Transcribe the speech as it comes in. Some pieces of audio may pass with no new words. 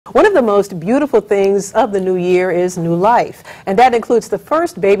One of the most beautiful things of the new year is new life, and that includes the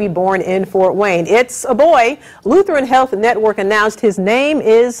first baby born in Fort Wayne. It's a boy. Lutheran Health Network announced his name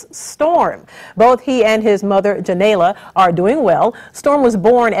is Storm. Both he and his mother, Janela, are doing well. Storm was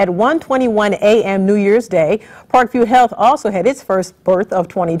born at 1:21 a.m. New Year's Day. Parkview Health also had its first birth of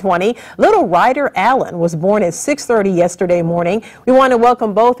 2020. Little Ryder Allen was born at 6:30 yesterday morning. We want to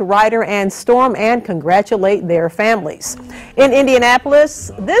welcome both Ryder and Storm and congratulate their families. In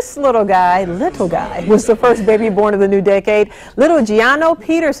Indianapolis, this little guy, was the first baby born of the new decade. Little Gianno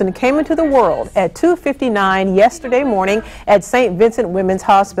Peterson came into the world at 2:59 yesterday morning at St. Vincent Women's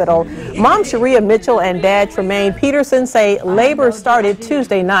Hospital. Mom Sharia Mitchell and Dad Tremaine Peterson say labor started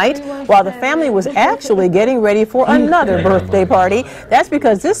Tuesday night while the family was actually getting ready for another birthday party. That's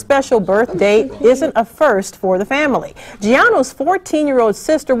because this special birthday isn't a first for the family. Gianno's 14-year-old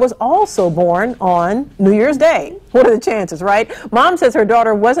sister was also born on New Year's Day. What are the chances, right? Mom says her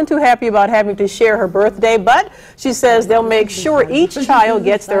daughter wasn't too happy about having to share her birthday, but she says they'll make sure each child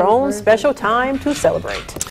gets their own special time to celebrate.